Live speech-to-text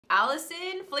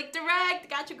Allison, FlickDirect,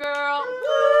 got you, girl.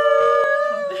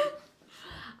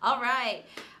 All right,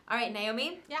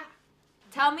 Naomi. Yeah.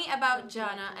 Tell me about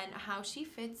Janna and how she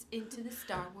fits into the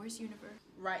Star Wars universe.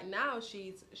 Right now,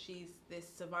 she's this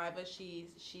survivor. She's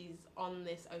on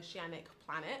this oceanic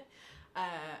planet,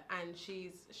 and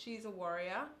she's a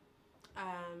warrior.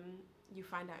 You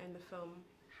find out in the film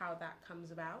how that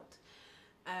comes about,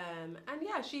 and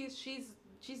yeah,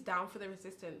 she's down for the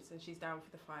resistance and she's down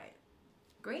for the fight.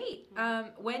 Great.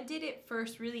 When did it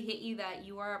first really hit you that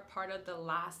you are a part of the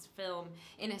last film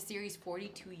in a series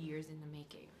 42 years in the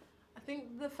making? I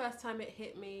think the first time it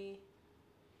hit me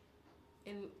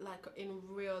in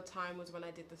real time was when I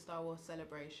did the Star Wars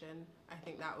celebration. I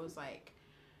think that was like,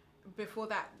 before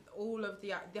that, all of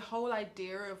the whole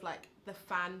idea of like the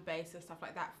fan base and stuff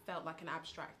like that felt like an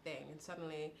abstract thing, and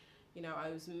suddenly, you know,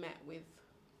 I was met with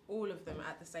all of them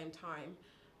at the same time,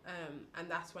 and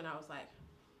that's when I was like,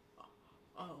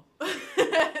 oh, that's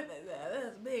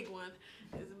a big one.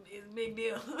 It's a big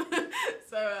deal.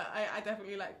 So I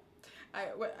definitely like,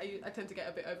 I tend to get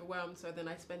a bit overwhelmed, so then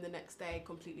I spend the next day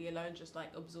completely alone, just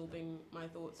like absorbing my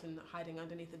thoughts and hiding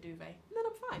underneath a duvet, and then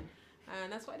I'm fine.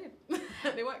 And that's what I did.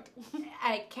 It worked.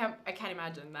 I can't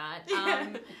imagine that.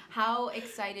 How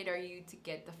excited are you to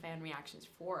get the fan reactions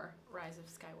for Rise of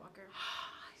Skywalker?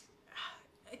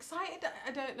 Excited?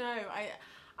 I don't know.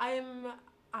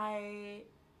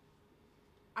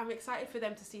 I'm excited for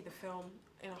them to see the film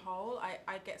in a whole.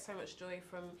 I get so much joy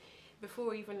from,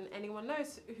 before even anyone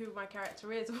knows who my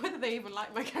character is, or whether they even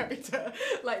like my character,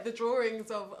 like the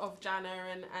drawings of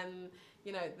Janna and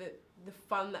you know, the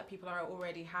fun that people are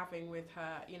already having with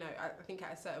her. You know, I think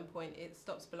at a certain point it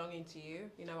stops belonging to you.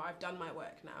 You know, I've done my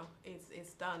work now.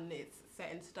 It's done. It's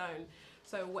set in stone.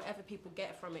 So whatever people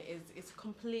get from it is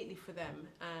completely for them.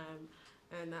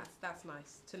 And that's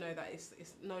nice to know that it's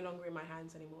no longer in my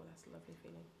hands anymore. That's a lovely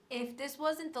feeling. If this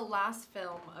wasn't the last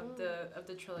film of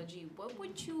the trilogy, what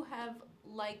would you have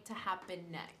liked to happen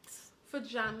next? For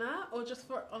Janna, or just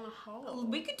for on a whole?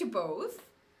 We could do both.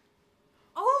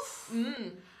 Oof.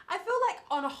 I feel like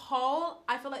on a whole,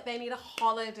 I feel like they need a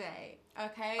holiday.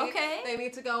 Okay? Okay. They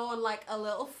need to go on like a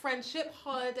little friendship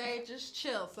holiday, just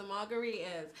chill, some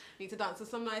margaritas, need to dance to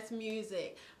some nice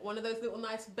music, one of those little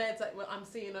nice beds like I'm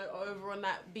seeing over on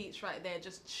that beach right there,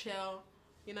 just chill,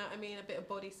 you know what I mean, a bit of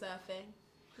body surfing,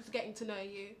 just getting to know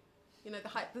you, you know,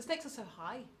 the stakes are so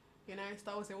high, you know,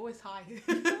 Star Wars are always high.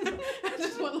 I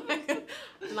just want like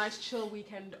a nice chill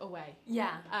weekend away.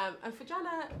 Yeah. And for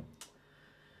Janna,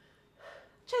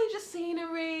 change of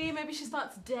scenery, maybe she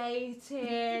starts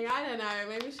dating, I don't know,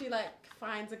 maybe she like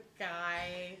finds a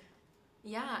guy.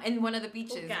 Yeah, in one of the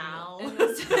beaches. Gal.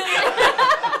 Yes.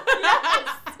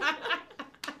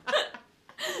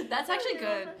 That's actually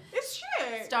good. It's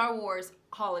true. Star Wars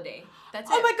holiday.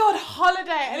 That's it. Oh my god,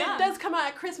 holiday! And Yeah. it does come out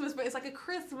at Christmas, but it's like a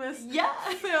Christmas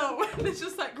film. It's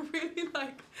just like really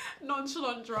like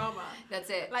nonchalant drama. That's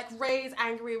it. Like Ray's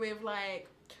angry with like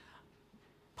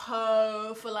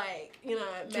Poe for like, you know,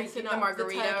 messing up the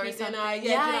margarita turkey or something. dinner. Yeah, do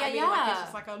you know what I mean? Like, it's yeah.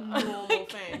 just like a normal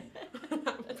thing.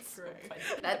 That's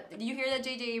great. That, you hear that,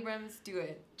 J.J. Abrams? Do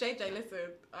it. JJ, listen,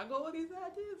 I got all these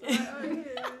ideas. Like, oh,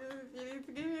 yeah, you need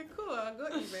to give me a call. I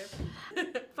got you,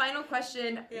 babe. Final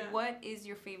question. Yeah. What is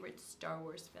your favorite Star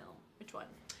Wars film? Which one?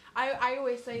 I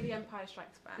always say The Empire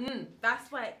Strikes Back.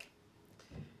 That's like,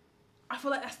 I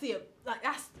feel like that's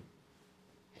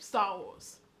Star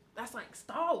Wars. That's like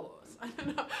Star Wars. I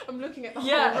don't know. I'm looking at the whole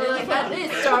like that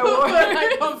is Star Wars.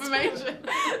 like confirmation.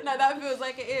 No, that feels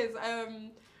like it is.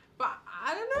 But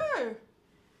I don't know.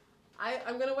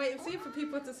 I'm gonna wait and see for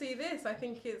people to see this. I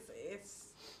think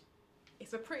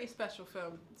it's a pretty special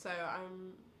film. So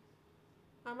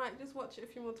I might just watch it a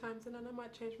few more times and then I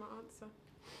might change my answer.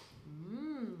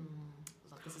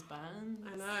 This is fun.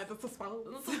 I know, this is fun.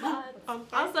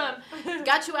 Awesome.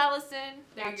 Got you, Allison.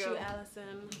 Got you,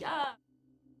 Allison. Yeah.